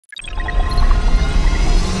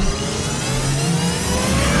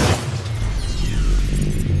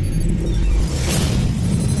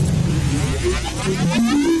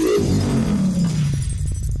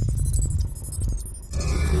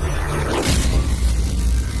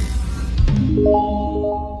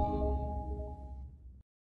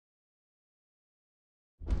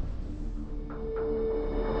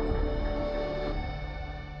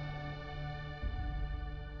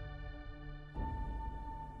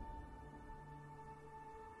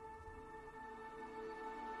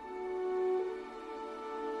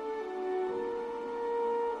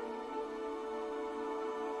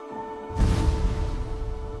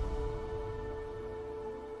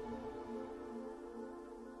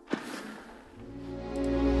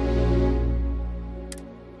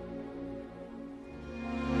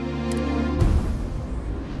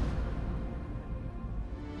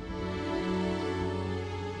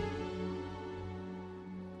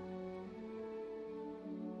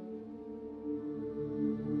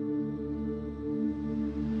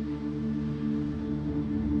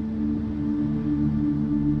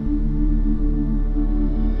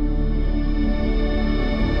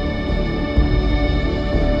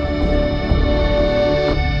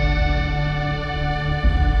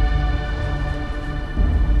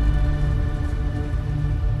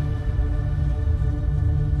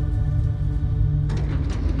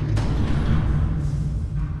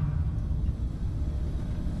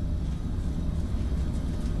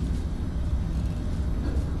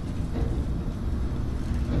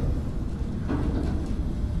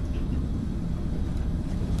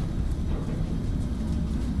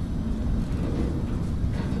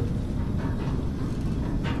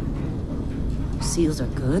seals are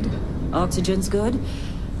good, oxygen's good,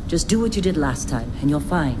 just do what you did last time, and you're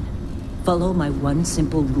fine. Follow my one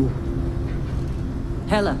simple rule.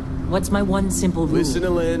 Hella, what's my one simple rule? Listen to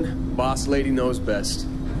Lynn. Boss lady knows best.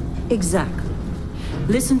 Exactly.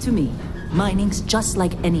 Listen to me. Mining's just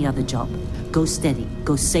like any other job. Go steady,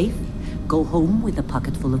 go safe, go home with a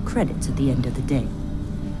pocket full of credits at the end of the day.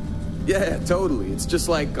 Yeah, totally. It's just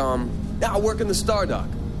like, I work in the Star Dock.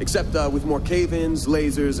 Except with more cave-ins,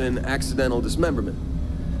 lasers, and accidental dismemberment.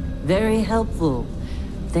 Very helpful.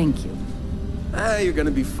 Thank you. You're gonna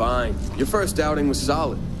be fine. Your first outing was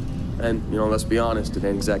solid. And, let's be honest, it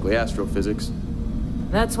ain't exactly astrophysics.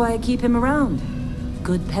 That's why I keep him around.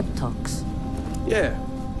 Good pep talks. Yeah,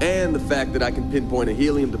 and the fact that I can pinpoint a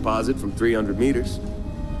helium deposit from 300 meters.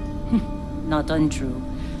 Not untrue.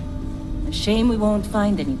 A shame we won't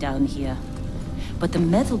find any down here. But the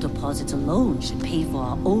metal deposits alone should pay for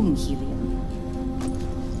our own helium.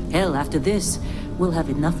 Hell, after this, we'll have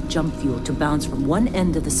enough jump fuel to bounce from one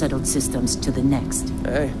end of the settled systems to the next.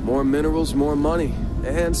 Hey, more minerals, more money.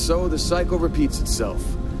 And so the cycle repeats itself.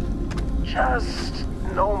 Just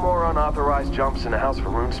no more unauthorized jumps in the house for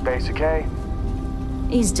room space, okay?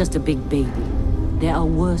 He's just a big baby. There are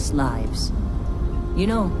worse lives.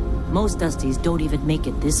 Most Dusties don't even make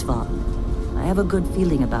it this far. I have a good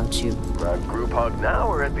feeling about you. Group hug now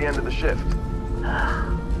or at the end of the shift?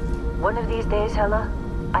 One of these days, Hella,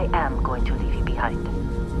 I am going to leave you behind.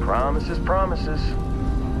 Promises, promises.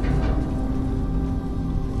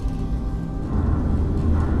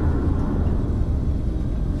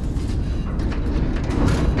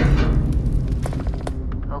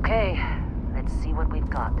 Okay, let's see what we've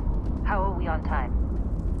got. How are we on time?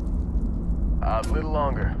 A little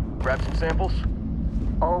longer. Grab some samples?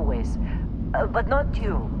 Always. But not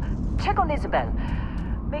you. Check on Isabel.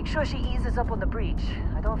 Make sure she eases up on the breach.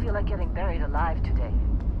 I don't feel like getting buried alive today.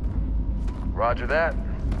 Roger that.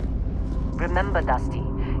 Remember, Dusty,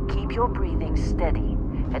 keep your breathing steady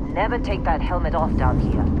and never take that helmet off down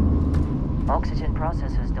here. Oxygen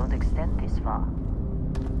processors don't extend this far.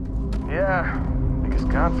 Yeah, because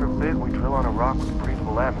God forbid we drill on a rock with a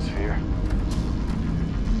breathable atmosphere.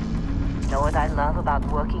 Know what I love about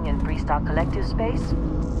working in Pre-Stock Collective space?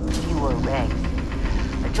 Fewer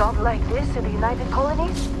regs. A job like this in the United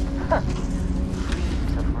Colonies? Huh.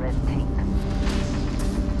 Heaps of red tape.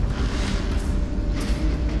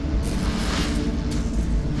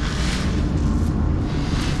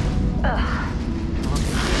 Look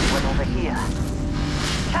at this one over here.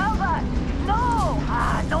 Calvert! No!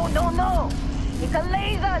 No! It's a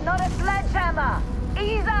laser, not a sledgehammer!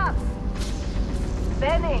 Ease up!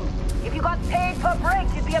 Benning! If you got paid per break,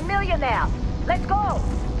 you'd be a millionaire. Let's go.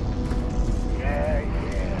 Yeah,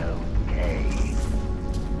 okay.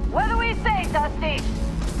 What do we say, Dusty?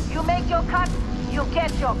 You make your cut, you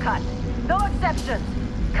get your cut. No exceptions.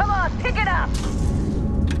 Come on, pick it up.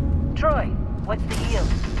 Troy, what's the yield?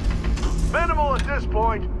 Minimal at this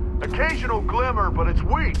point. Occasional glimmer, but it's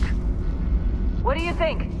weak. What do you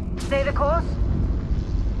think? Stay the course?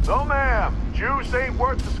 No, ma'am. Juice ain't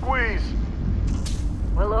worth the squeeze.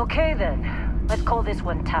 Well, okay then. Let's call this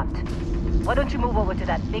one tapped. Why don't you move over to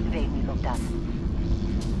that big vein we looked at?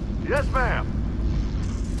 Yes, ma'am.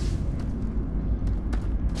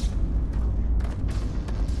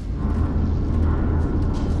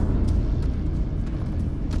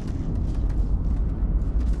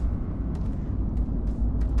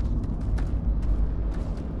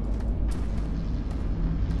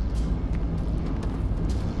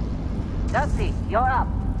 Dusty, you're up.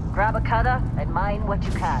 Grab a cutter and mine what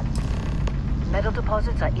you can. Metal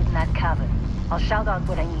deposits are in that cavern. I'll shout out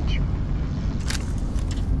when I need you.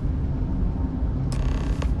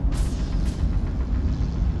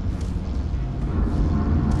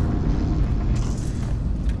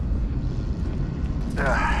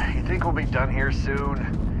 You think we'll be done here soon?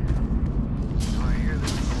 I hear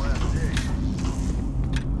this is the last day.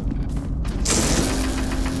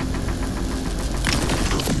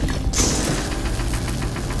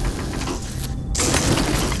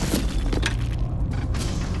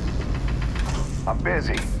 I'm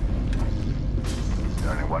busy. Is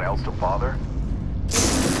there anyone else to bother?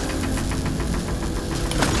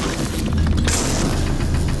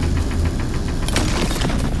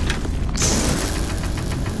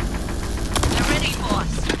 They're ready, boss.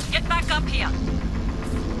 Get back up here.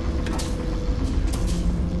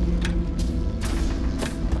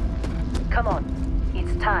 Come on.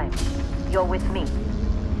 It's time. You're with me.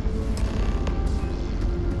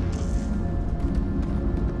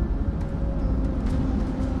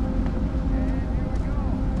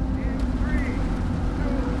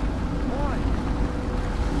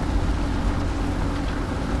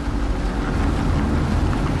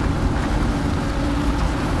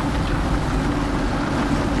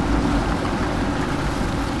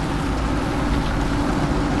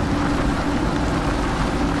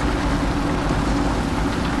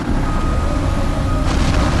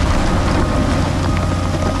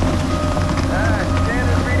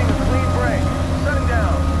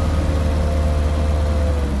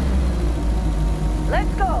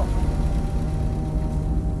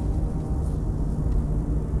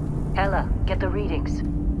 Ella, get the readings.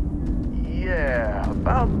 Yeah,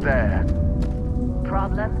 about that.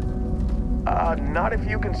 Problem? Not if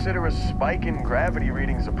you consider a spike in gravity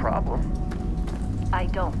readings a problem. I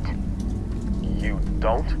don't. You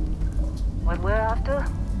don't? What we're after,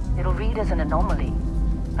 it'll read as an anomaly.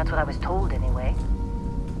 That's what I was told anyway.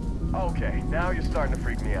 Okay, now you're starting to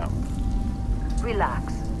freak me out.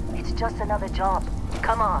 Relax. It's just another job.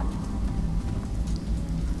 Come on.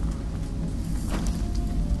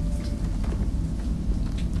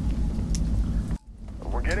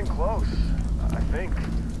 We're getting close, I think.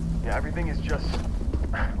 Yeah, everything is just...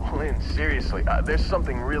 Lynn, seriously, there's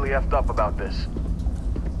something really effed up about this.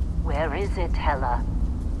 Where is it, Hella?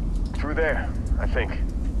 Through there, I think.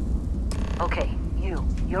 Okay,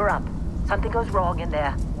 you're up. Something goes wrong in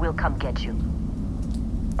there, we'll come get you.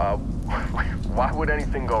 Why would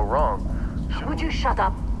anything go wrong? Would you shut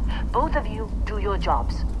up? Both of you do your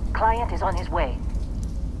jobs. Client is on his way.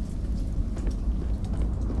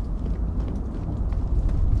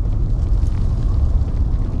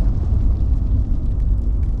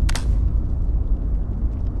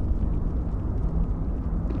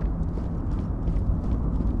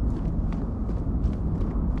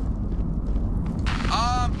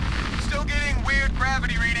 Still getting weird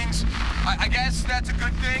gravity readings. I guess that's a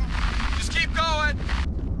good thing. Just keep going.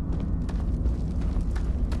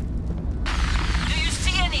 Do you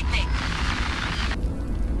see anything?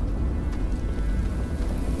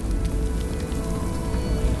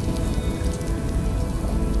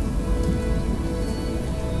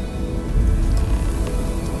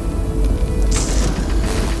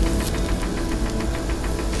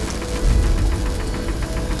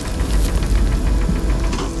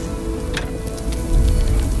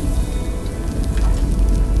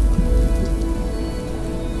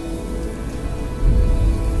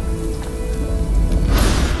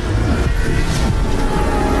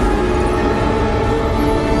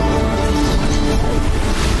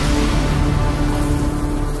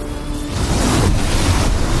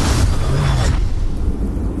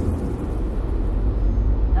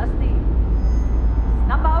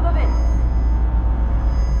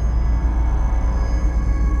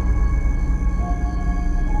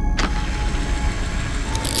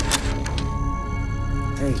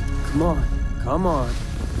 Come on.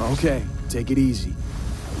 Okay, take it easy.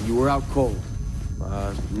 You were out cold.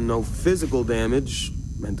 No physical damage.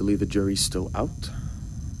 Mentally, the jury's still out.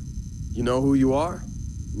 You know who you are?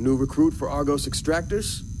 New recruit for Argos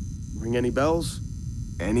Extractors? Ring any bells?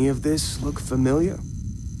 Any of this look familiar?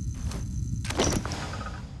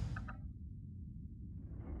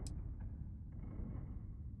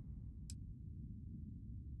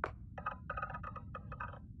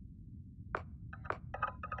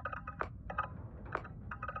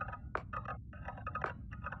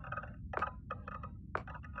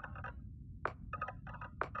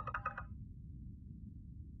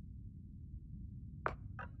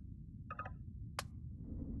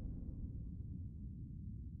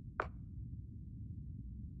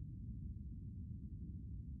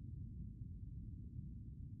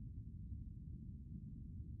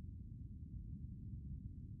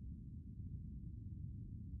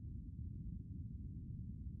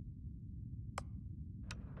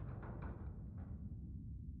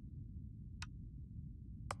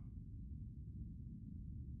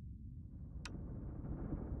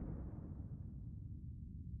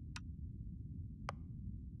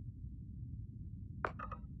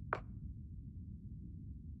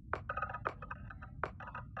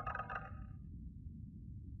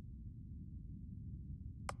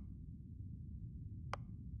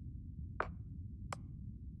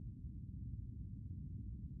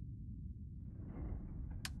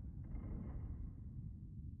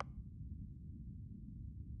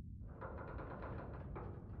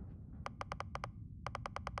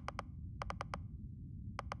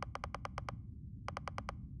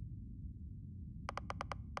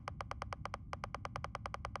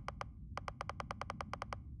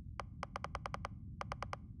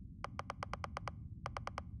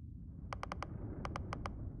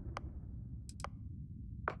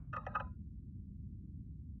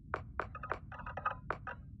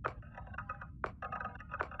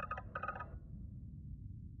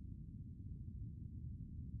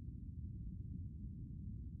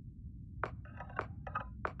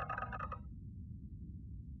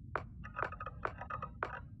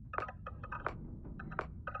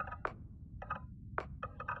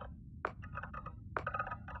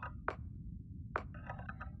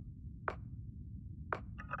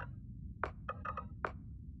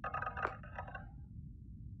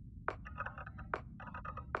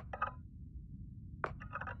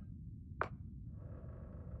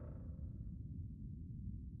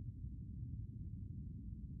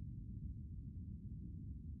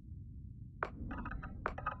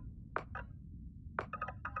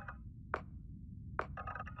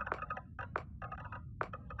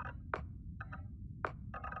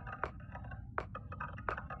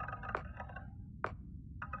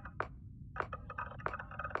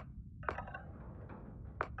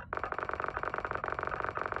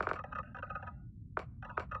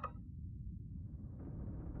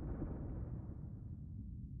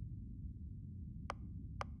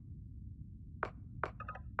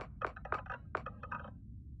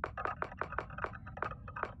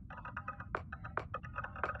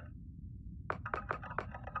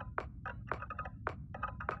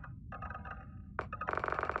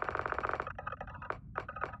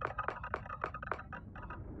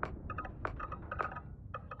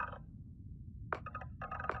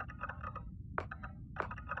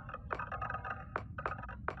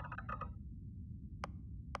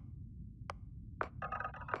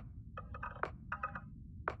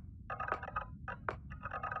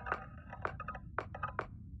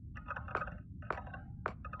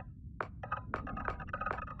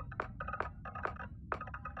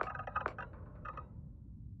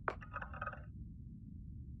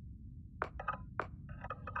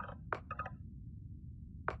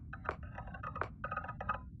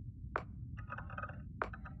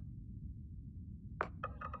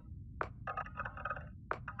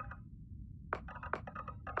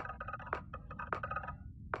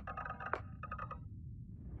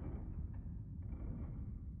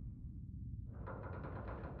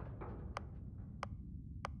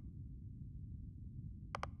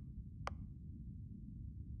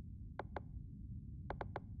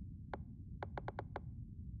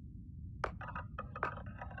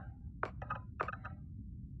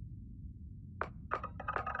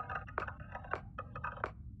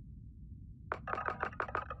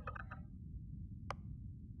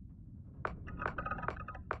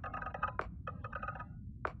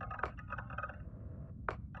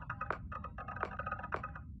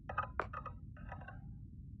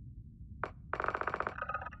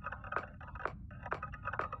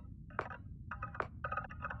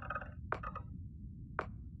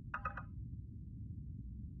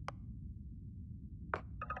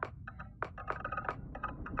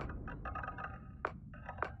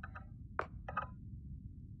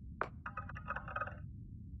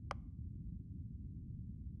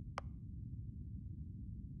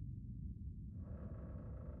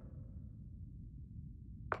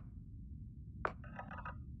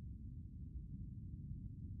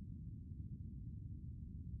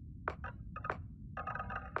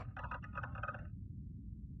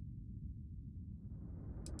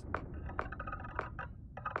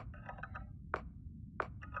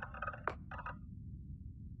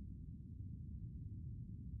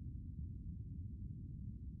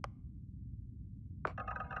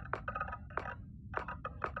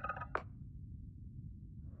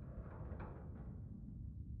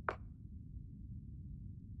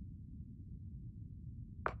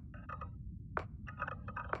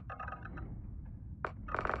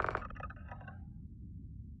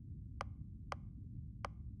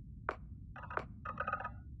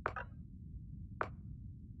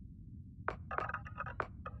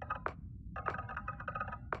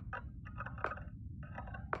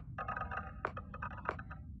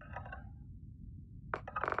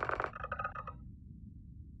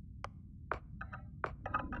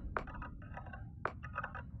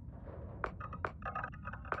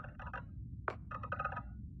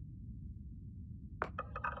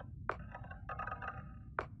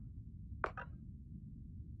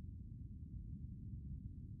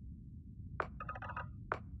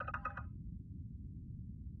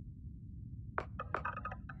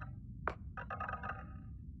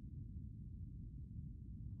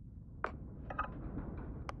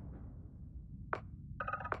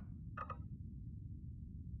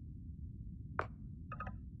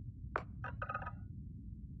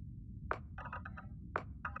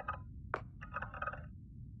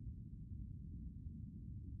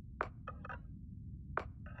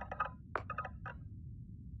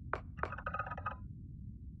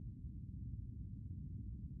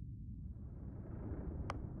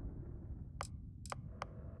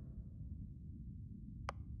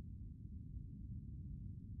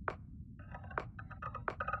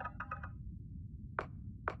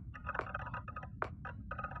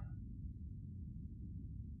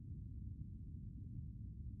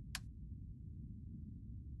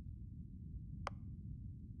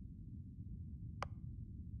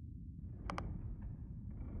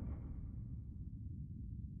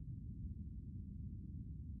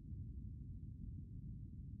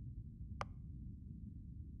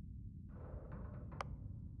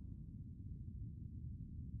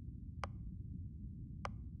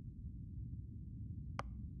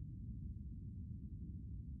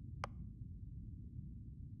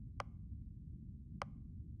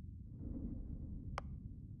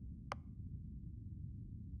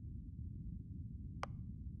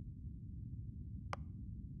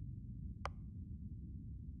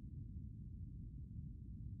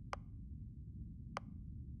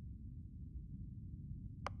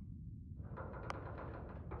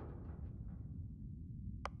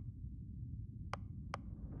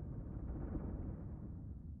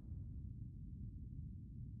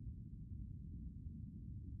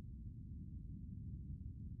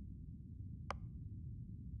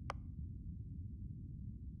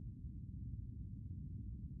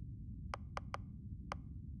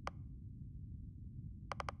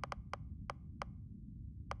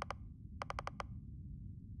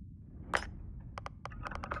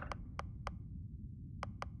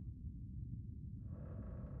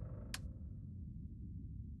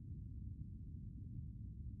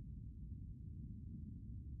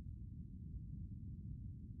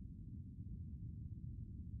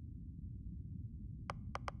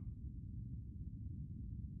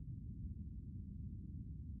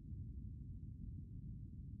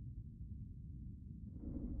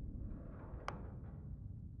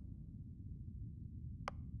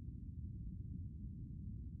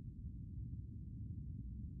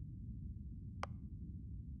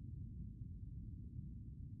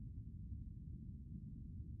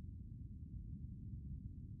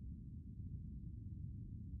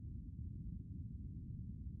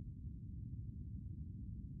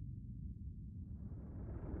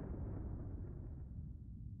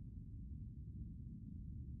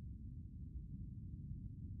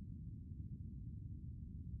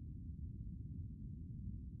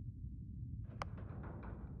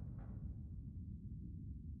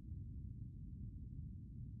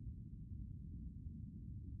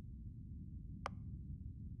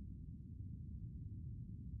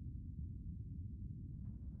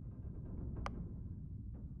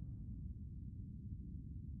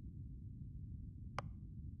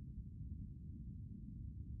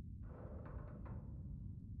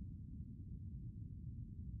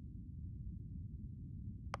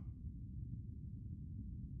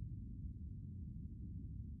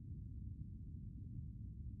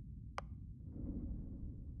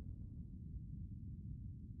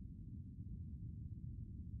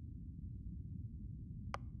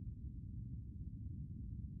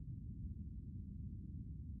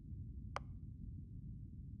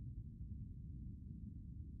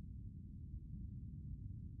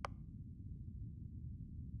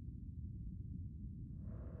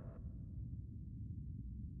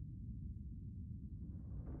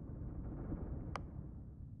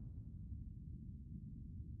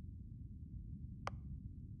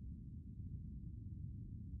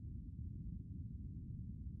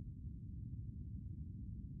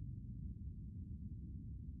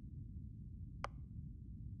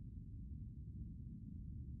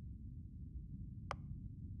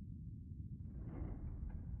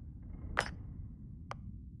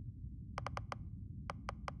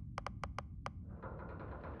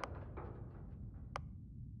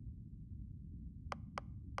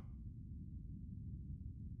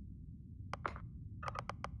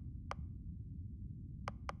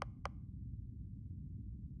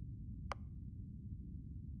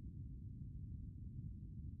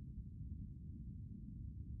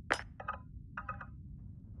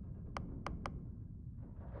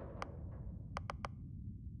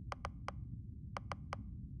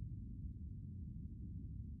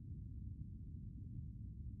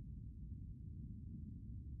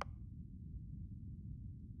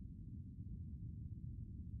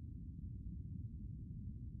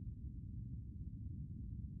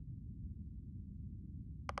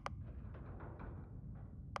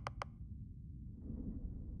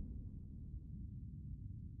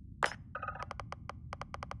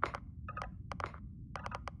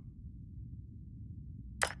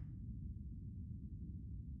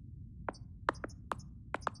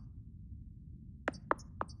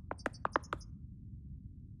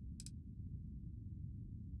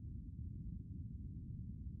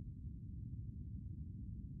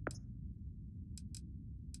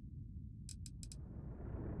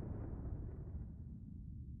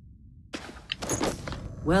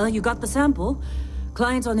 Well, you got the sample.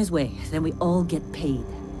 Client's on his way, then we all get paid.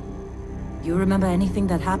 You remember anything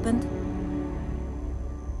that happened?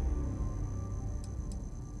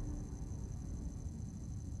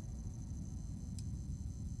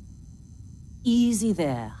 Easy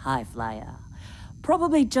there, high flyer.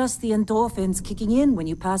 Probably just the endorphins kicking in when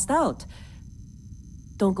you passed out.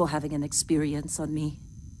 Don't go having an experience on me.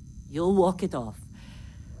 You'll walk it off.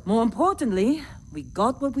 More importantly, we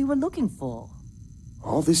got what we were looking for.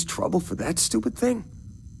 All this trouble for that stupid thing?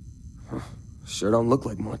 Huh. Sure don't look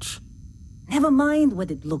like much. Never mind what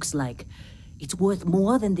it looks like. It's worth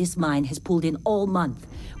more than this mine has pulled in all month.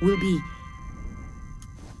 We'll be...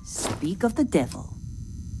 Speak of the devil.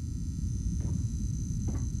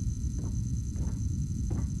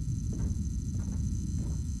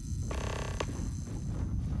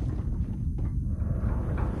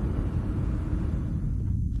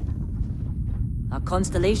 Our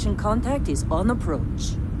Constellation contact is on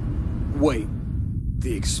approach. Wait,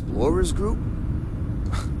 the Explorers group?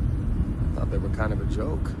 Thought they were kind of a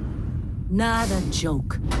joke. Not a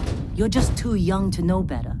joke. You're just too young to know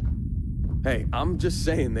better. Hey, I'm just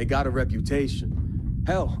saying they got a reputation.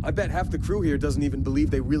 Hell, I bet half the crew here doesn't even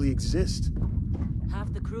believe they really exist.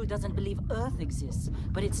 Half the crew doesn't believe Earth exists,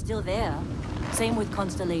 but it's still there. Same with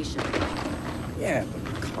Constellation. Yeah,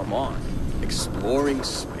 but come on. Exploring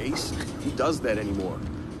space? Who does that anymore?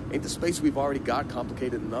 Ain't the space we've already got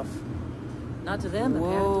complicated enough? Not to them,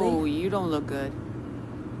 apparently. Whoa, you don't look good.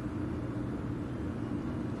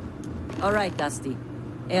 All right, Dusty.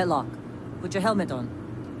 Airlock. Put your helmet on.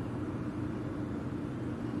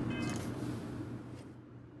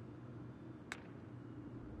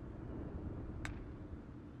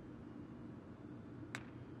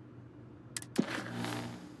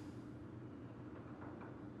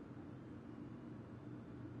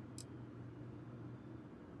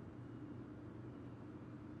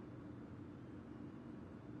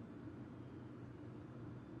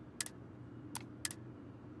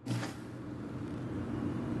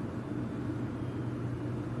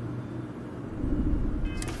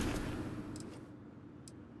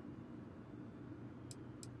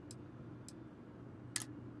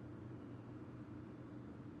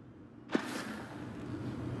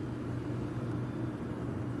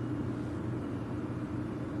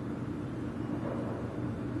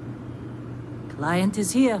 Client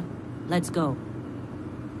is here. Let's go.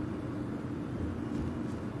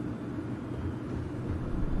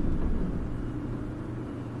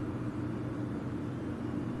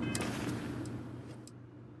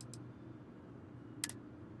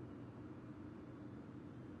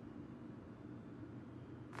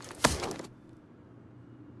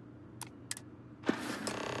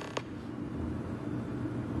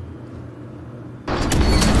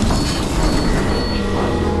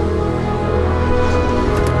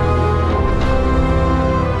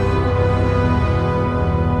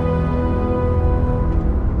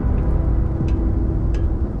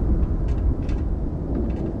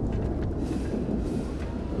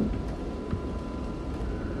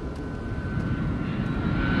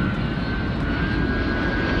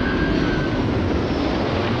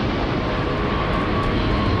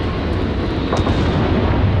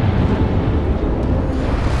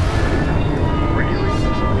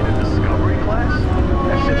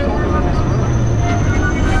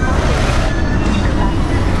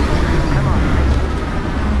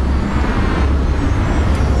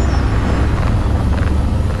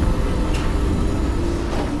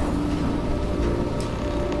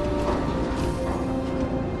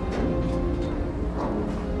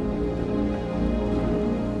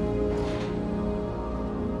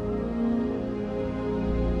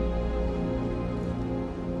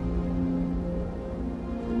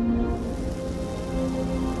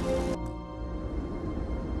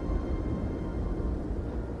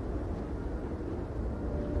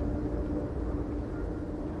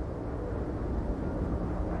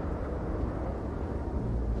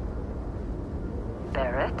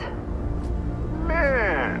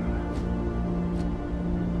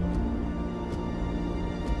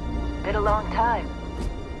 Been a long time.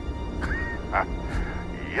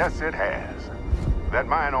 Yes, it has. That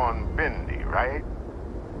mine on Bendy, right?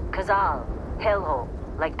 Kazal, hellhole,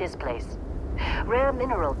 like this place. Rare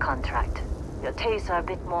mineral contract. Your tastes are a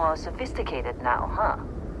bit more sophisticated now, huh?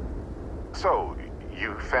 So,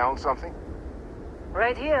 you found something?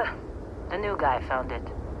 Right here. The new guy found it.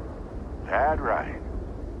 That right.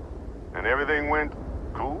 And everything went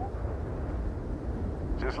cool?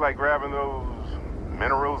 Just like grabbing those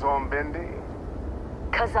minerals on Bendy?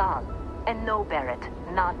 Kazal, and no Barrett,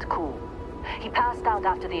 not cool. He passed out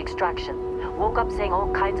after the extraction. Woke up saying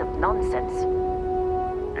all kinds of nonsense.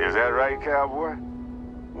 Is that right, cowboy?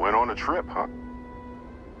 Went on a trip, huh?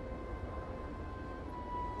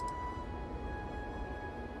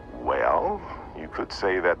 Well, you could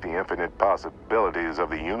say that the infinite possibilities of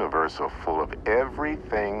the universe are full of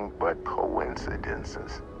everything but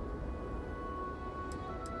coincidences.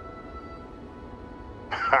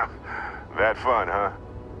 That fun, huh?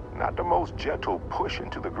 Not the most gentle push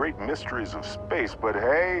into the great mysteries of space, but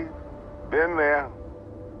hey, been there.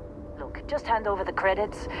 Look, just hand over the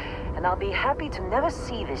credits, and I'll be happy to never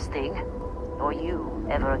see this thing, or you,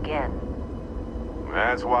 ever again.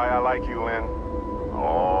 That's why I like you, Lynn.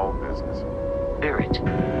 All business. Barrett,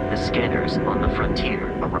 the scanners on the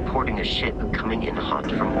frontier are reporting a ship coming in hot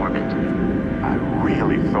from orbit. I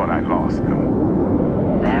really thought I lost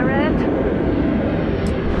them. Barrett?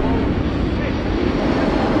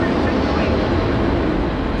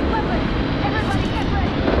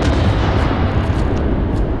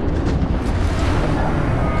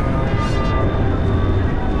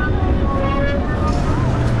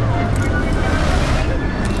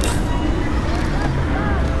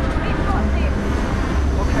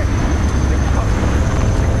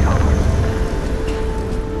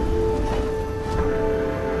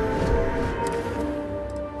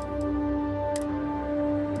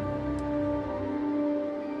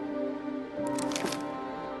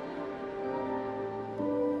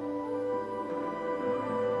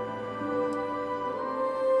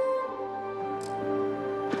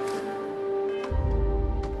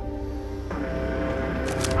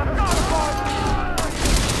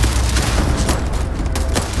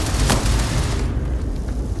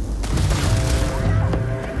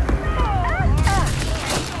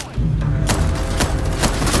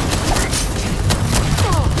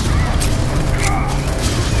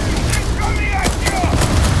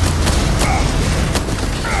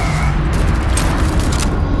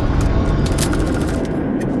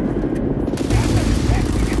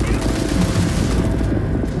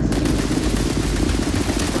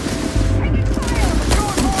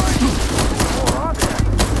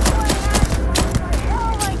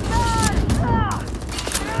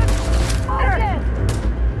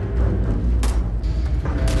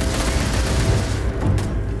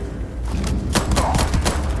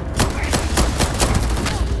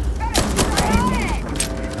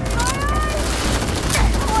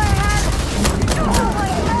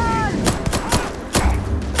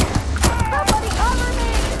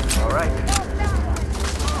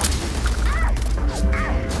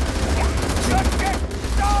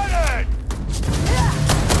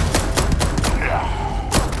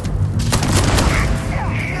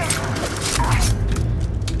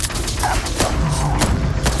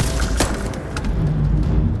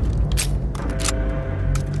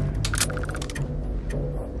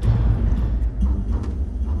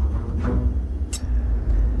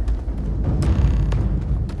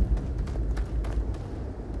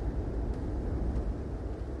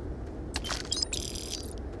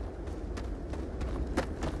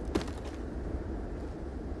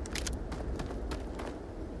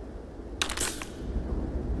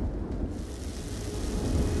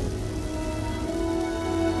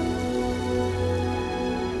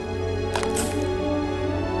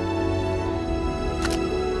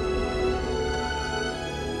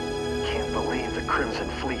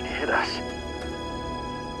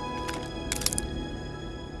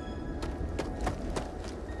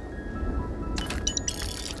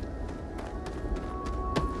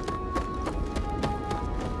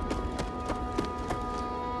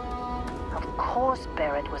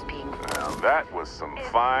 That was some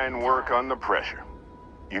fine work under pressure.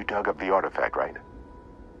 You dug up the artifact, right?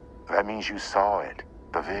 That means you saw it.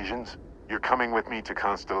 The visions? You're coming with me to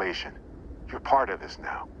Constellation. You're part of this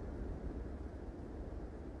now.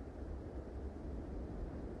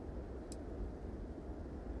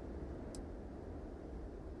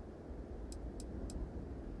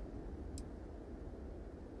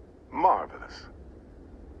 Marvelous.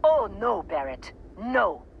 Oh, no, Barrett.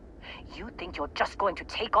 No. You think you're just going to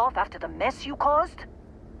take off after the mess you caused?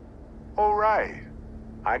 Oh, right.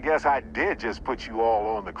 I guess I did just put you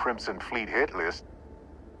all on the Crimson Fleet hit list.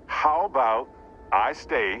 How about I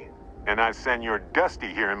stay and I send your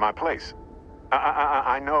Dusty here in my place?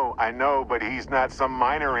 I know, but he's not some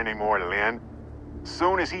miner anymore, Lynn.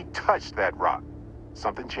 Soon as he touched that rock,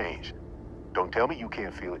 something changed. Don't tell me you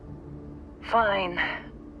can't feel it. Fine.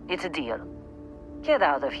 It's a deal. Get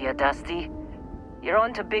out of here, Dusty. You're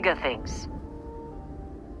on to bigger things.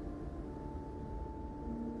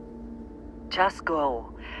 Just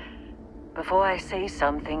go, before I say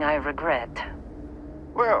something I regret.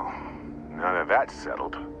 Well, now that that's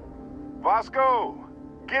settled. Vasco,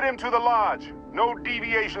 Get him to the lodge. No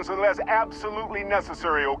deviations unless absolutely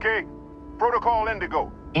necessary, okay? Protocol Indigo.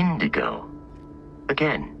 Indigo.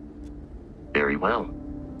 Again. Very well.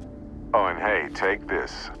 Oh, and hey, take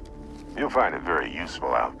this. You'll find it very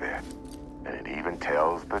useful out there. And it even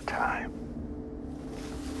tells the time.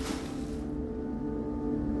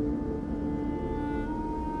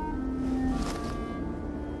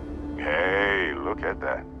 Hey, look at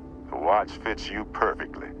that. The watch fits you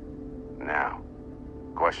perfectly. Now,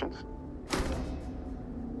 questions?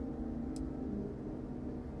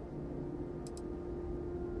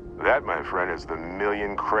 That, my friend, is the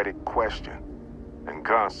million-credit question. And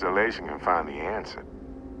Constellation can find the answer.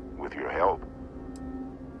 With your help.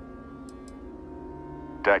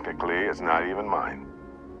 Technically, it's not even mine.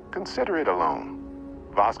 Consider it a loan.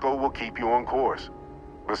 Vasco will keep you on course.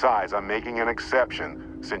 Besides, I'm making an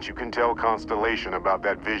exception, since you can tell Constellation about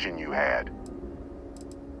that vision you had.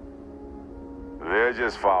 They're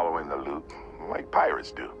just following the loot, like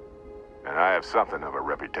pirates do. And I have something of a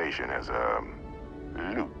reputation as a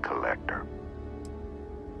loot collector.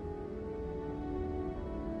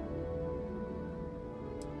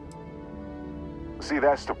 See,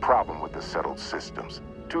 that's the problem with the settled systems.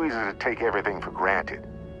 Too easy to take everything for granted.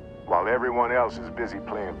 While everyone else is busy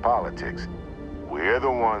playing politics, we're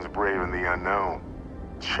the ones braving the unknown,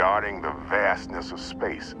 charting the vastness of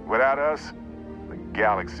space. Without us, the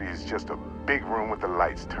galaxy is just a big room with the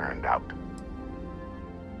lights turned out.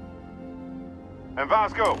 And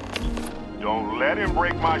Vasco, don't let him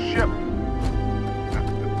break my ship.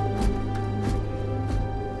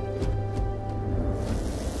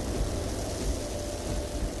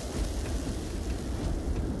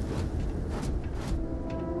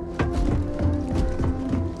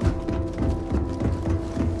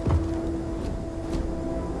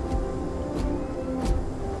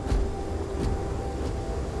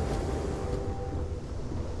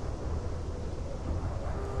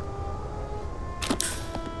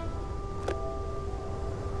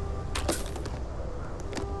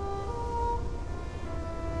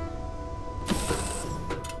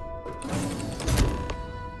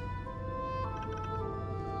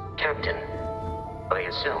 Captain, I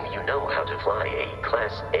assume you know how to fly a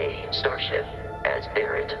Class A starship. As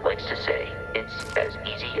Barrett likes to say, it's as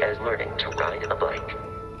easy as learning to ride a bike.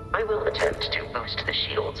 I will attempt to boost the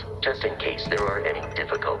shields, just in case there are any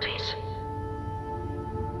difficulties.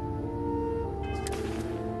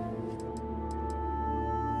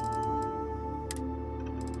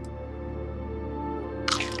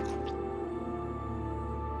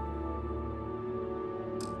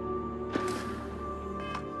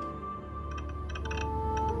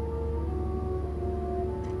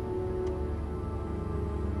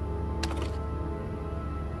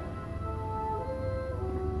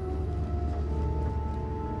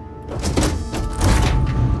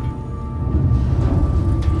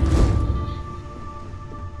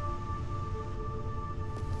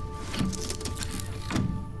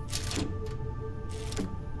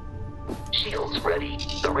 Shields ready.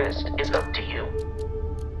 The rest is up to you.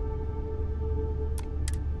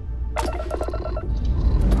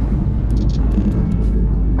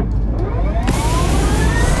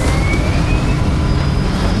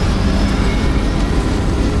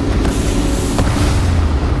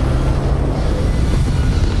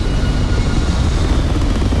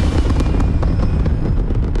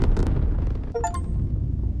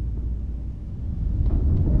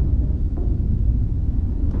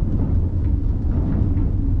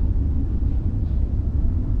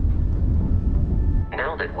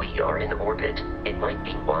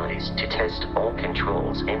 To test all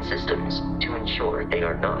controls and systems to ensure they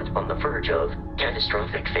are not on the verge of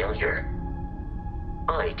catastrophic failure.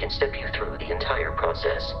 I can step you through the entire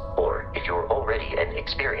process, or if you're already an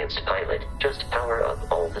experienced pilot, just power up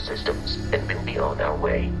all the systems and we'll be on our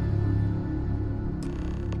way.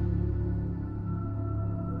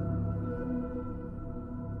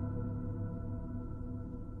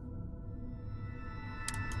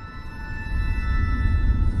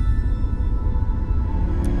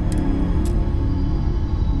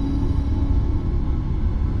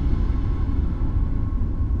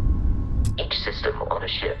 System on a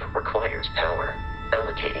ship requires power.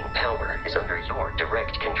 Allocating power is under your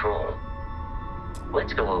direct control.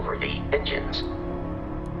 Let's go over the engines.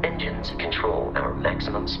 Engines control our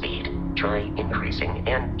maximum speed. Try increasing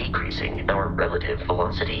and decreasing our relative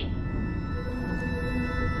velocity.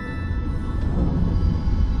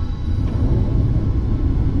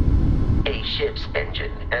 A ship's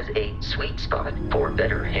engine has a sweet spot for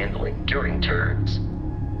better handling during turns.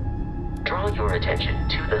 Draw your attention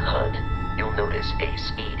to the HUD. You'll notice a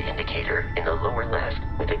speed indicator in the lower left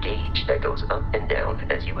with a gauge gauge that goes up and down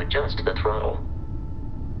as you adjust the throttle.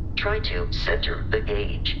 Try to center the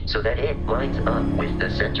gauge so that it lines up with the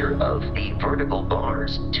center of the vertical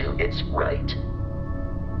bars to its right.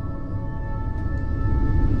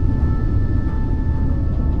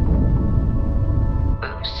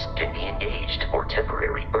 Boosts can be engaged for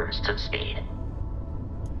temporary bursts of speed.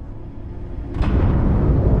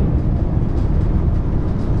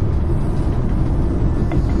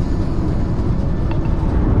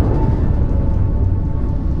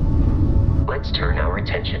 Let's turn our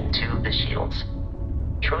attention to the shields.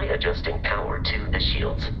 Try adjusting power to the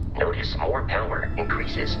shields. Notice more power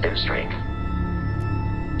increases their strength.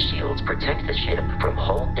 Shields protect the ship from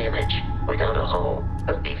hull damage. Without a hull,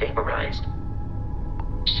 it'll be vaporized.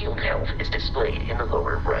 Shield health is displayed in the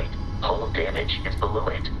lower right. Hull damage is below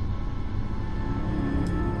it.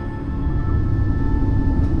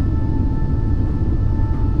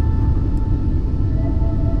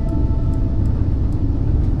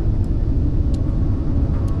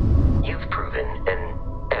 You've proven an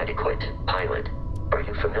adequate pilot. Are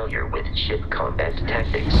you familiar with ship combat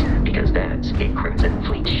tactics? Because that's a Crimson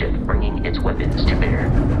Fleet ship bringing its weapons to bear.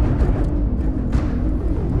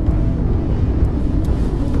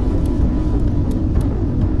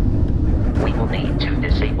 We will need to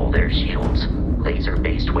disable their shields.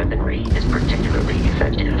 Laser-based weaponry is particularly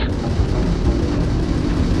effective.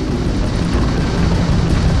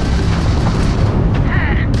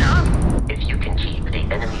 If you can keep the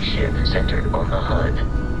enemy ship centered on the HUD,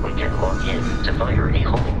 we can lock in to fire a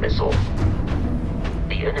homing missile.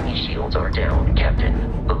 The enemy shields are down,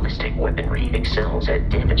 Captain. Ballistic weaponry excels at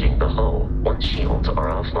damaging the hull once shields are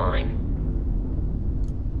offline.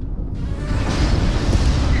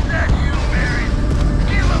 Is that you, Barry?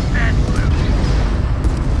 Give up that loot!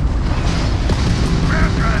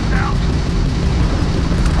 Grav drives out!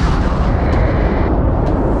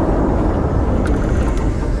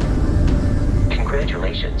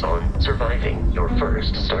 Congratulations on surviving your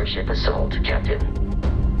first Starship assault, Captain.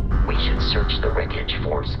 We should search the wreckage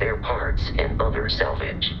for spare parts and other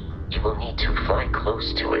salvage. You will need to fly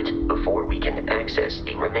close to it before we can access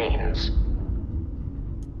the remains.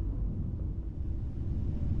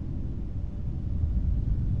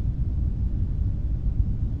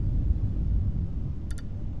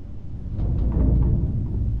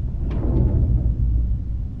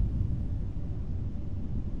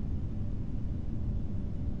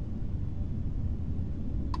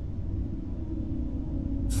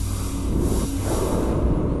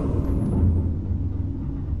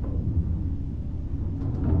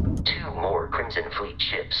 Crimson Fleet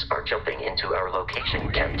ships are jumping into our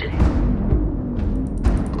location, Captain.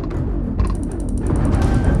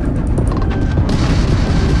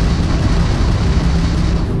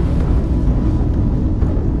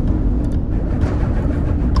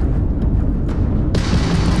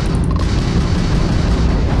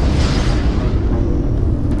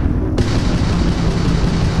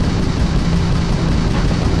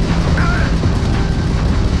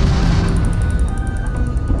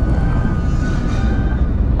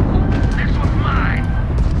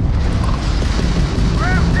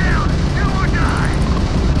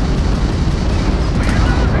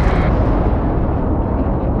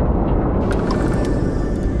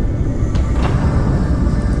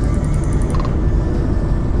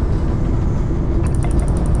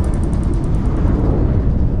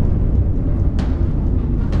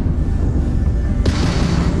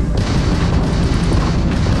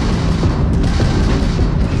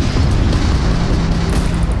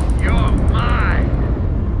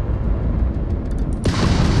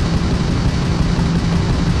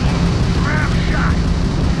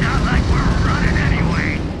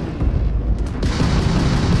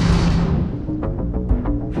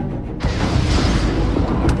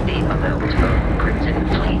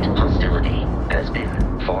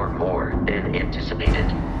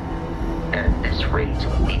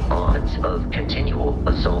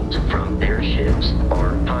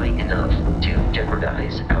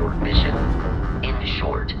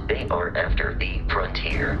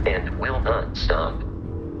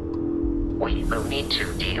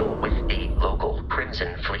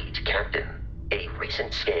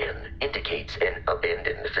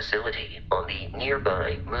 On the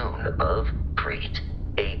nearby moon of Kreet,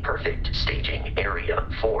 a perfect staging area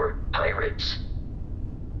for pirates.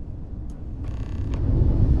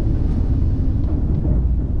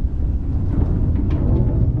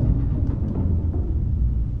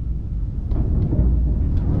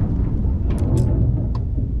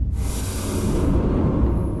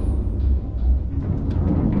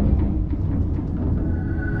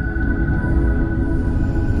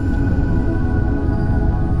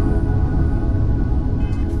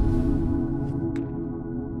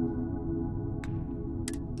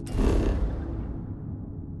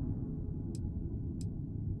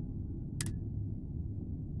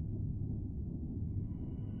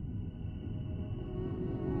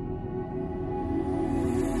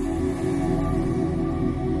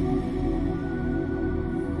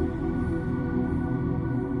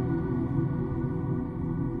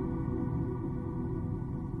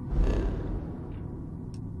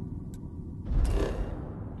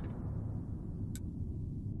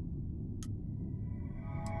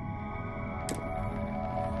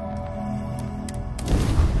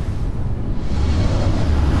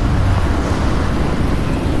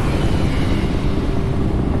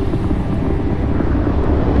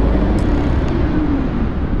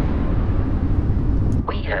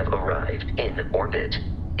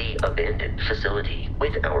 facility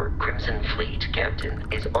with our Crimson Fleet captain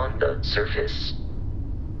is on the surface.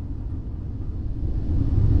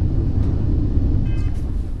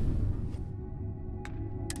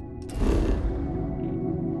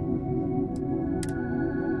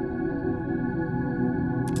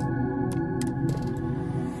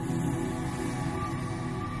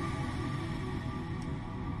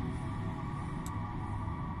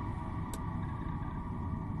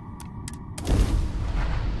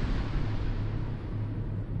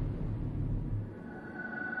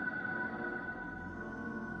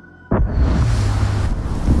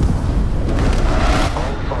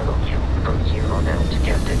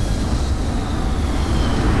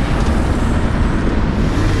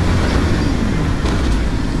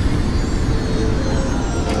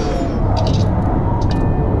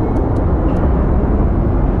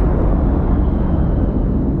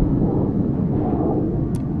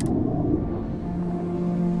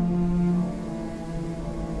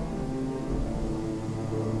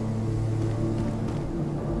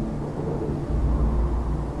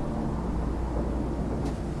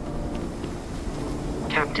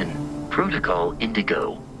 Captain, Protocol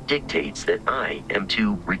Indigo dictates that I am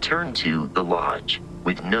to return to the Lodge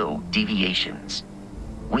with no deviations.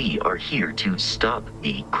 We are here to stop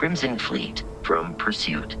the Crimson Fleet from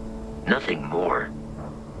pursuit. Nothing more.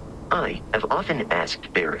 I have often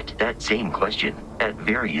asked Barrett that same question at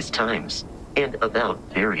various times, and about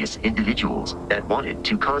various individuals that wanted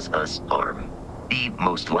to cause us harm. The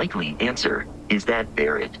most likely answer is that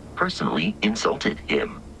Barrett personally insulted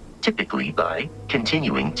him, typically by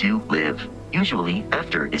continuing to live, usually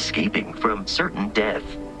after escaping from certain death,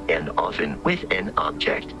 and often with an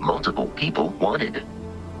object multiple people wanted.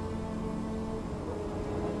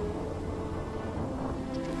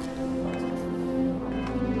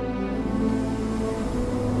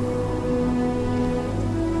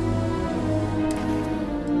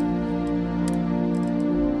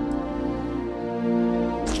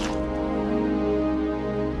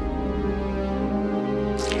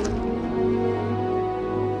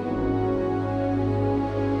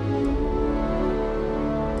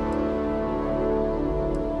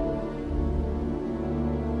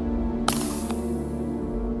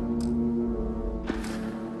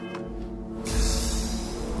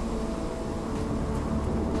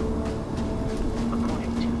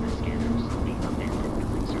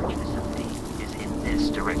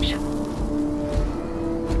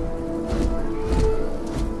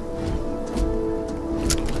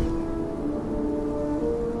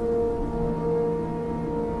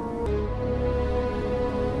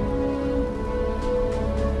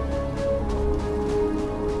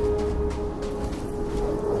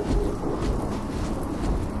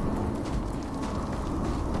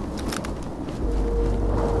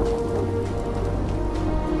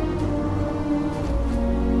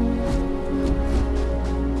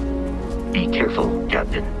 Be careful,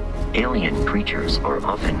 Captain. Alien creatures are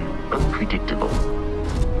often unpredictable.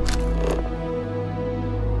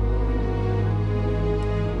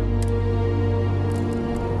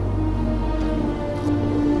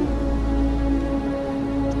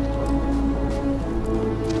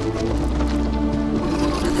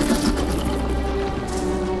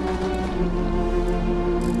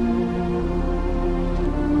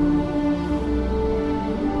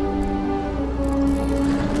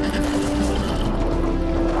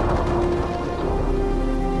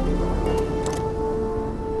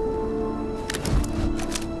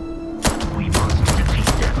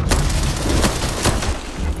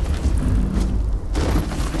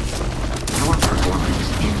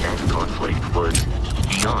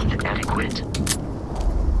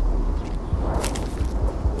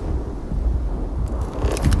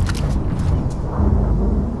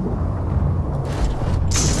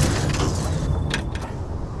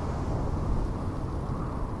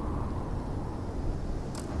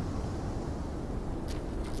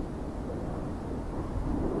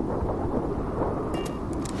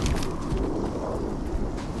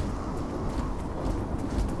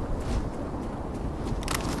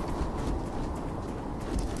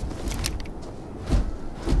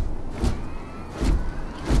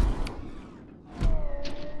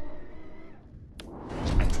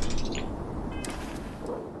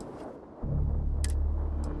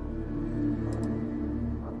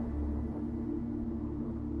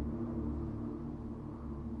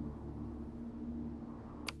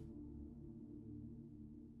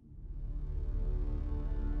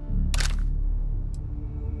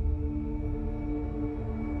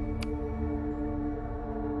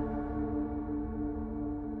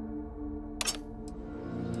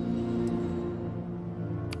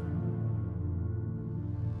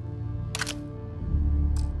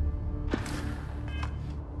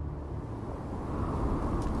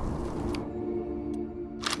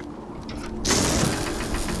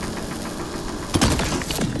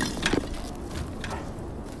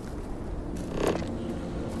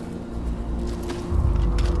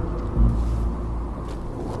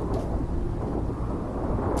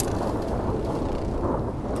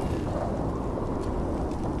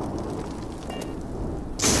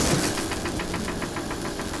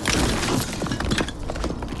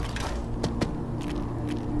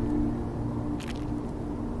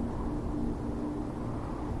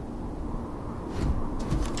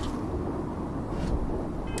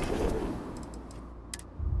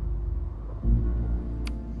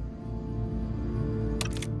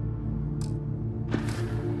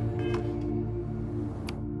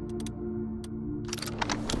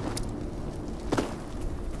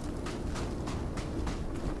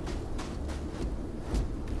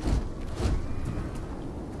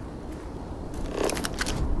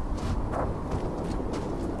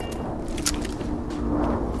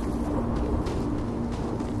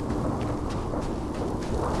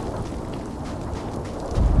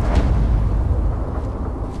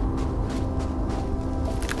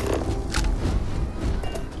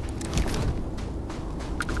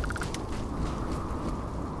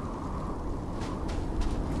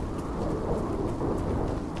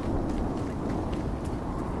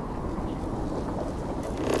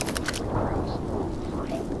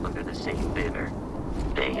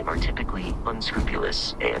 are typically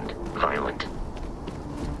unscrupulous and violent.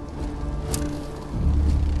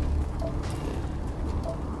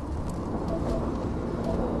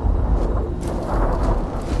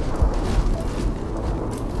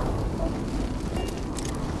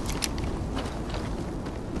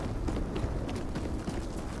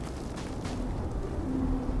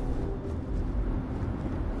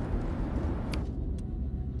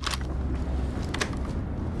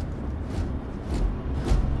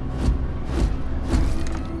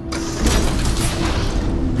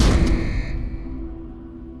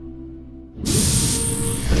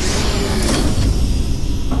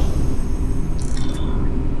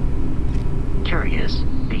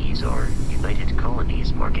 These are United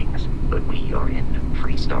Colonies markings, but we are in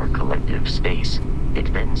Freestar Collective space.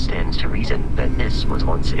 It then stands to reason that this was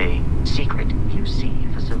once a secret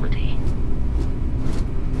UC facility.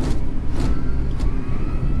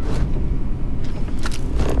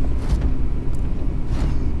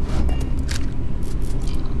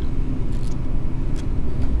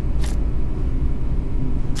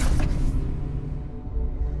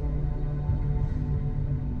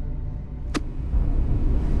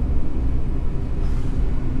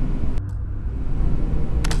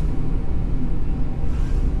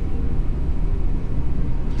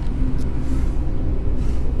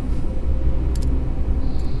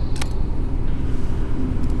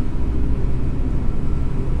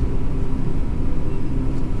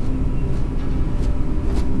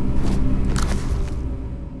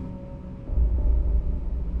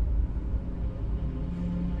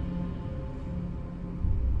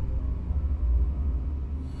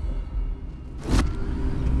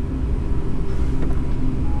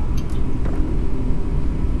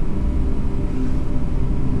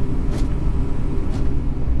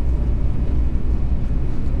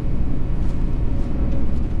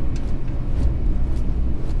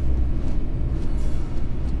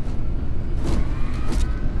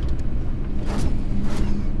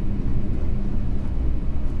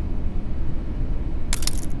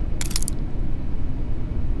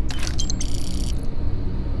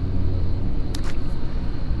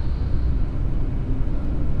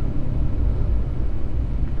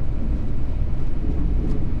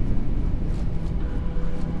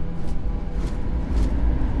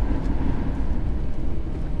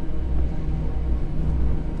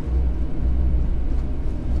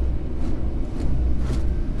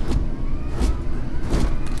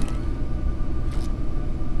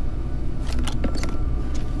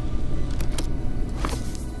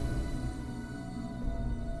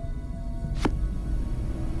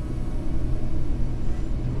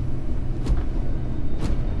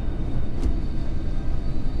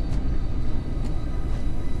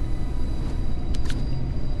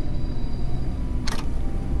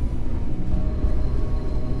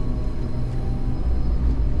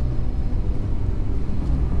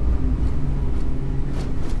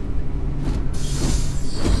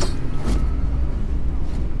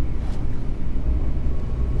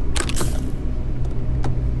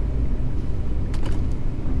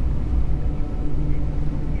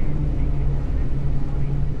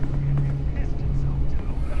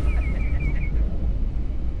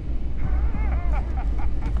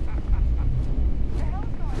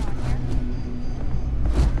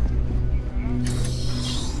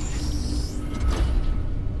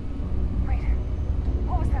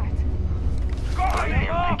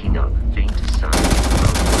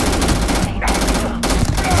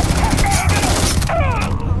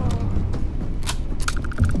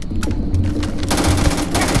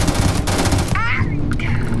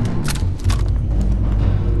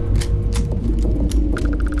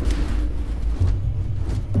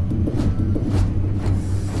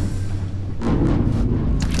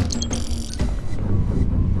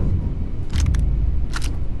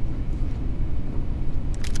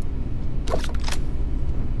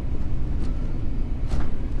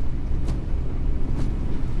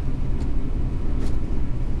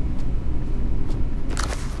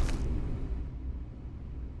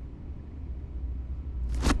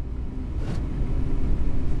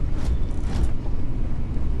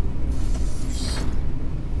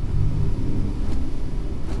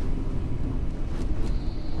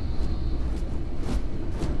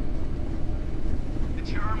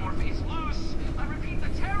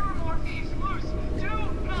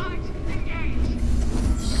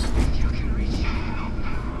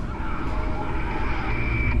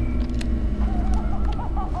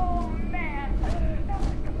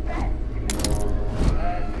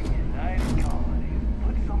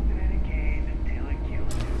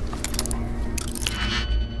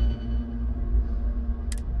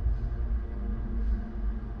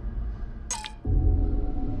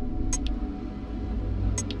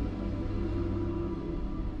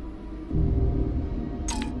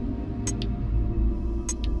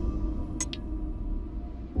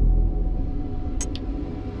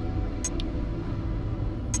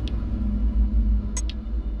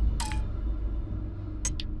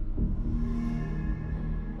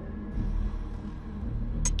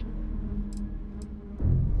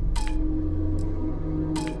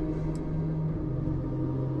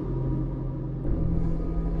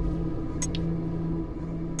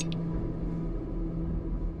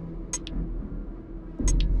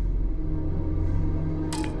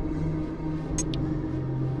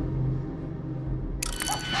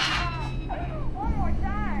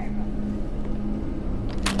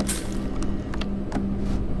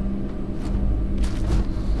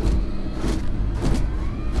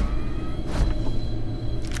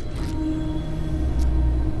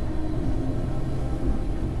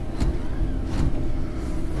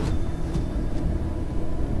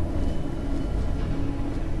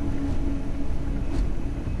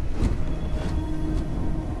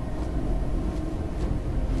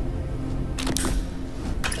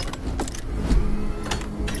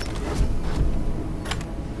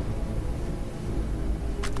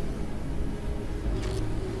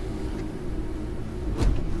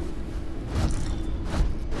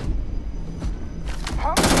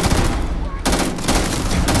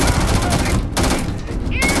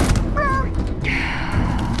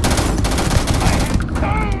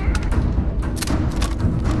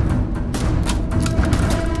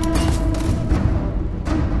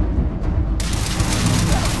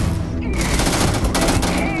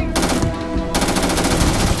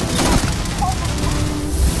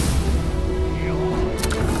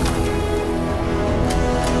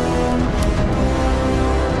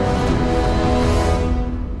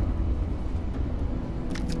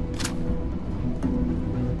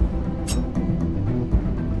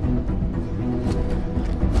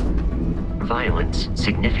 Violence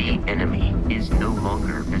significant enemy is no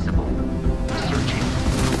longer visible. Searching.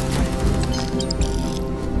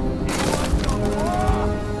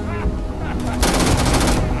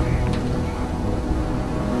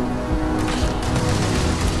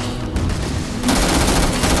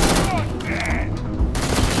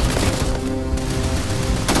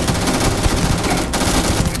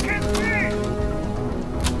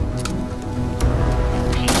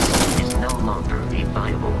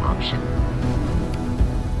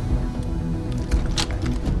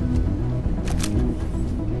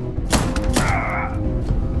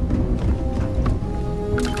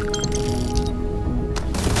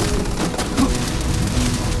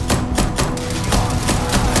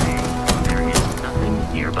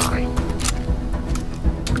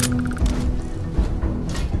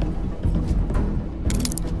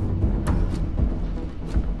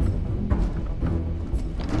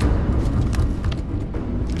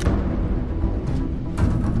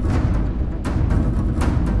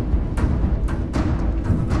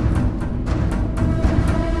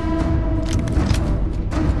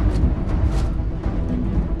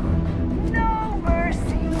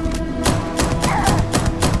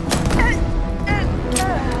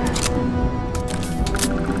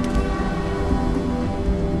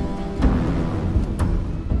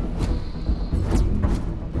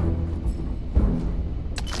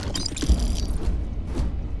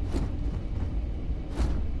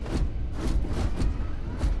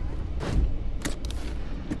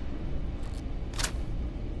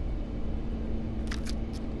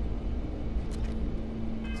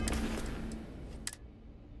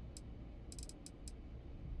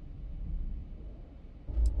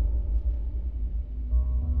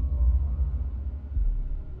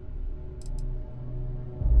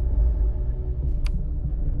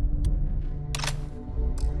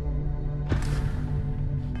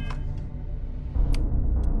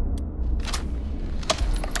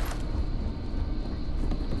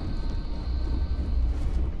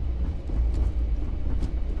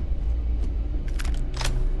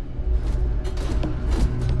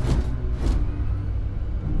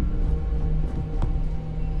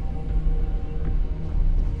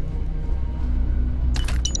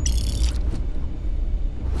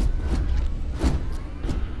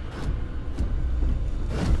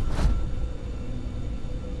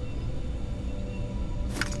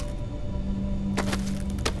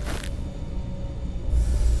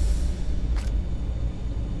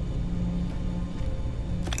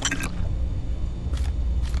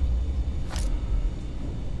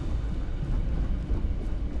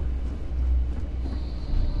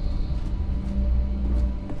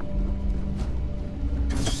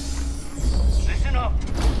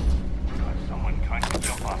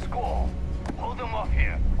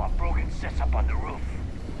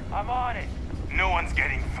 I'm on it. No one's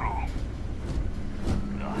getting through.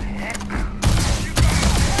 The heck?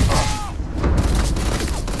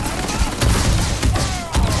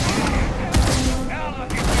 Now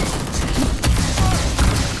look at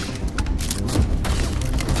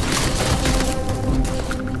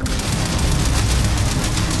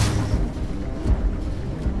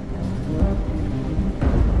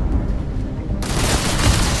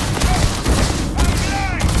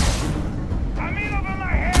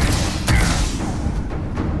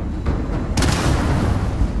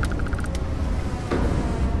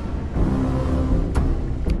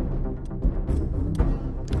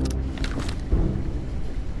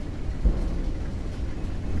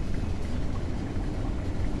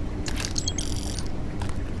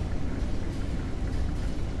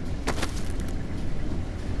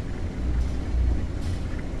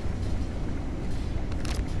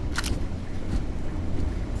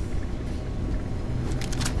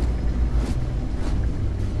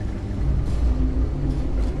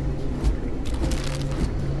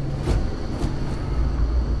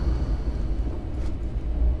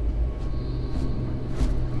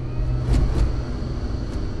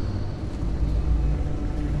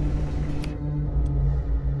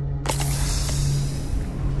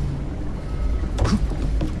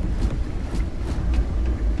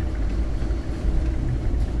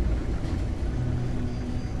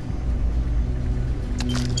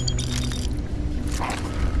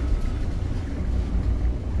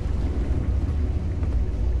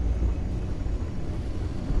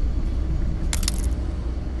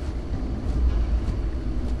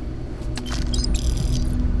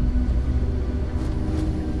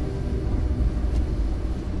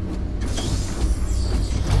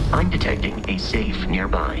I'm detecting a safe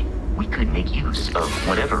nearby. We could make use of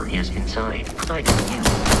whatever is inside, provided you...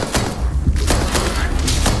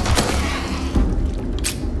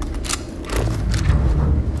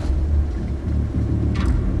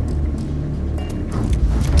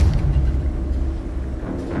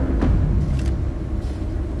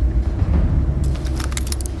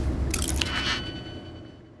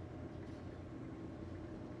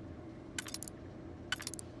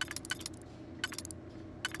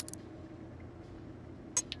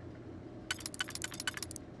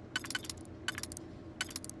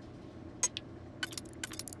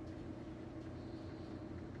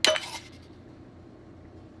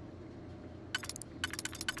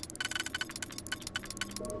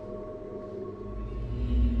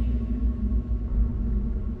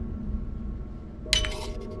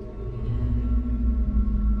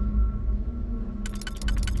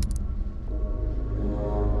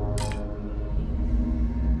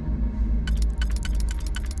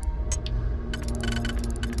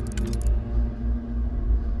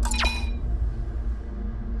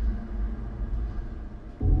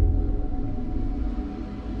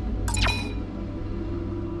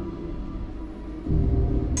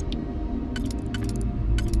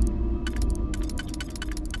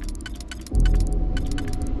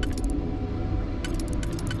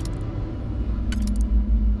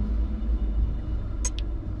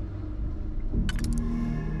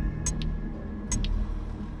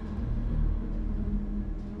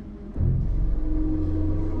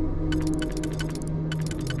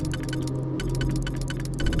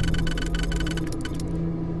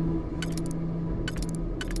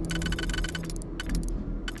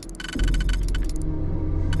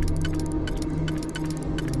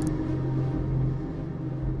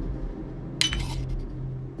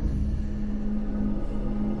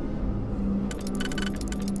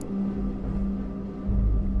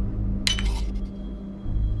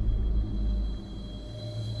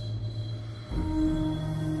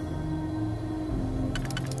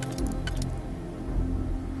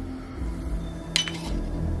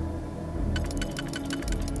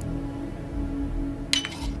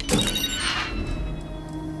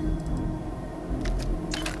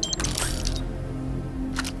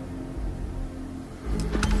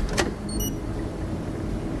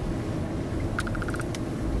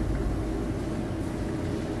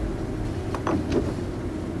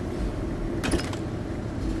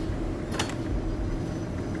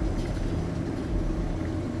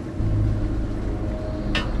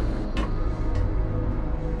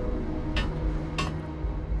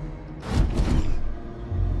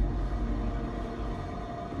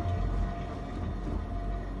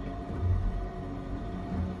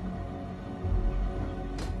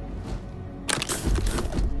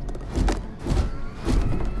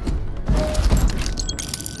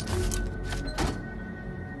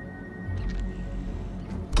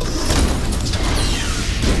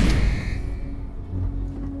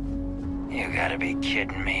 be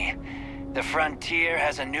kidding me. The Frontier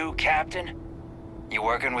has a new captain? You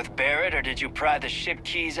working with Barrett, or did you pry the ship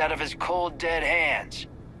keys out of his cold, dead hands?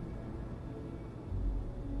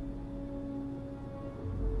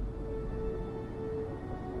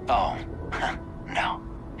 Oh, no.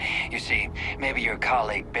 You see, maybe your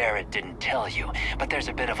colleague Barrett didn't tell you, but there's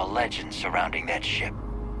a bit of a legend surrounding that ship.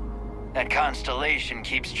 That constellation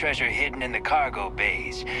keeps treasure hidden in the cargo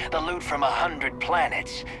bays, the loot from 100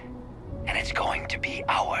 planets, and it's going to be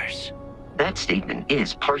ours. That statement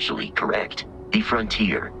is partially correct. The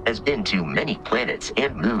Frontier has been to many planets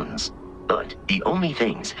and moons, but the only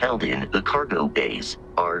things held in the cargo bays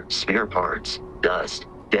are spare parts, dust,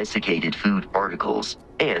 desiccated food particles,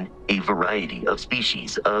 and a variety of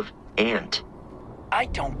species of ant. I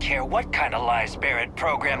don't care what kind of lies Barrett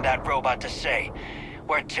programmed that robot to say.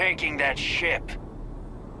 We're taking that ship.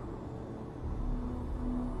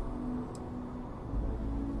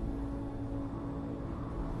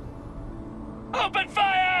 Open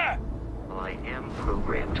fire! I am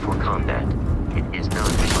programmed for combat. It is not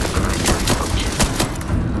my primary function.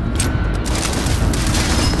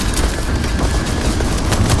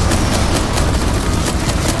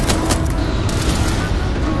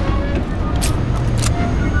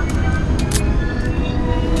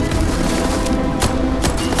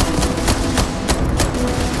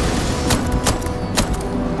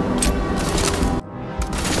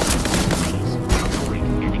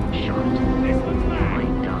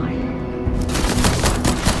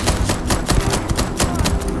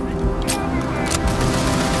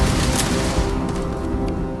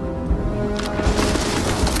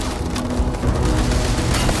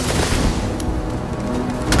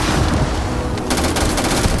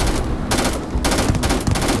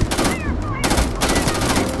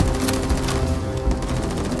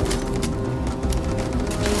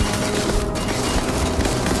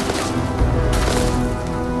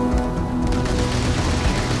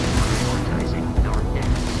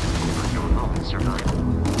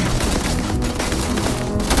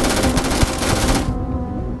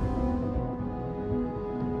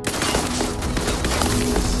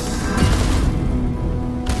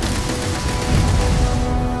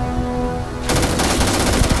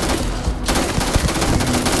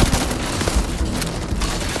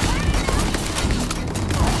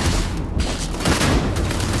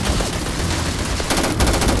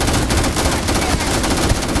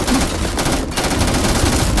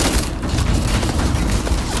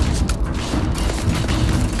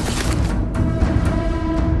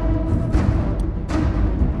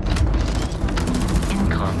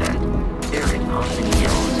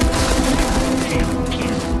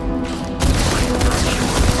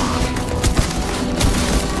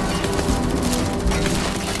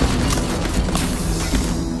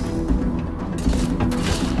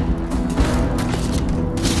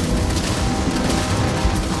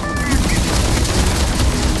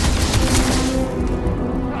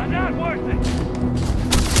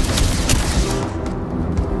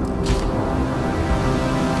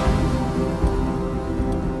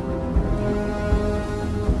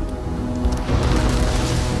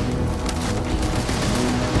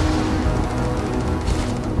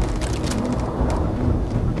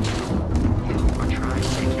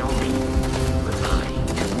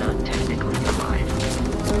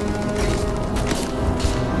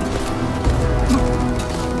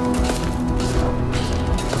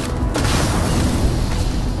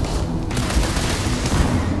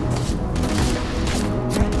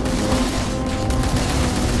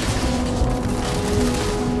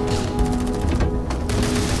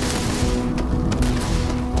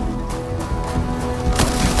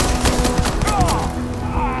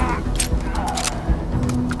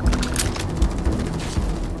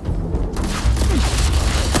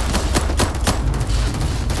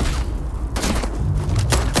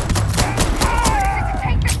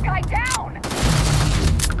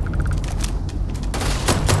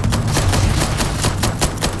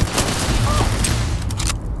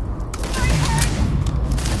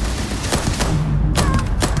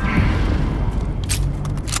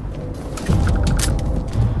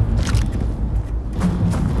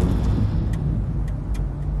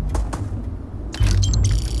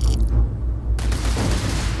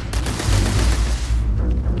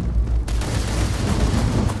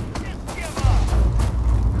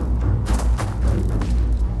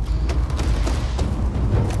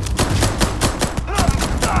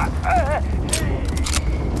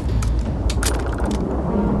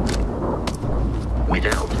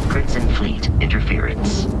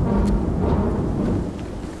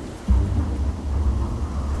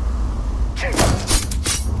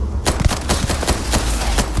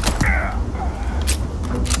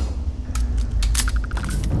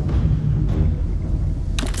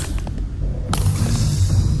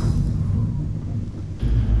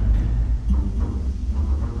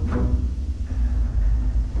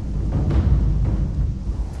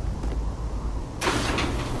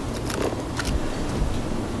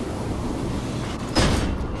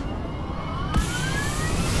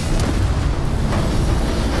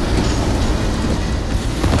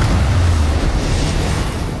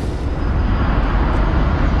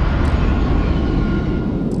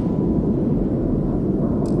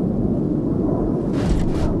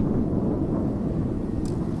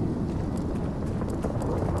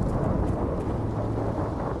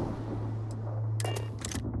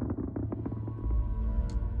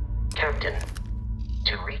 Captain.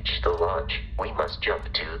 To reach the Lodge, we must jump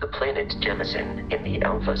to the planet Jemison in the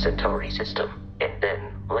Alpha Centauri system, and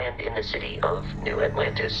then land in the city of New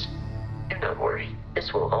Atlantis. Do not worry,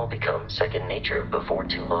 this will all become second nature before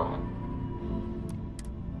too long.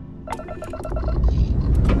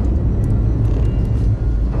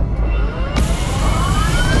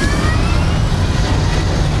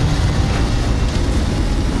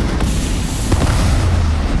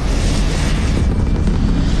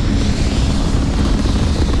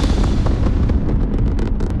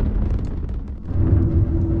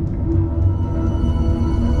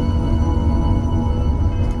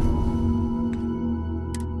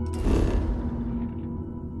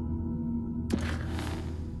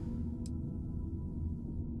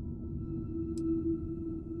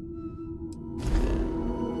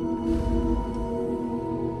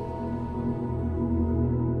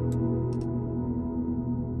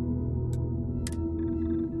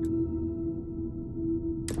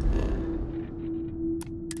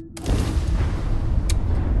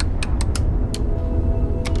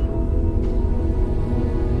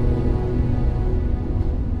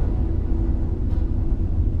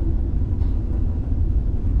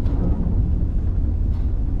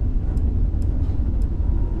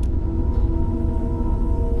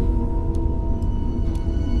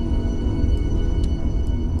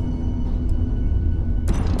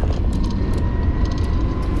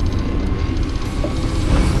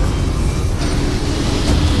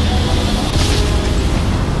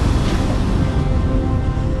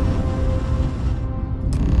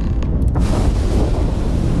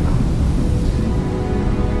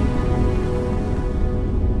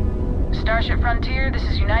 Frontier, this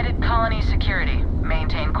is United Colony Security.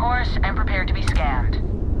 Maintain course and prepare to be scanned.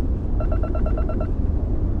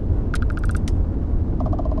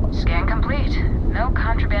 Scan complete. No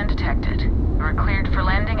contraband detected. We're cleared for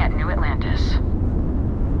landing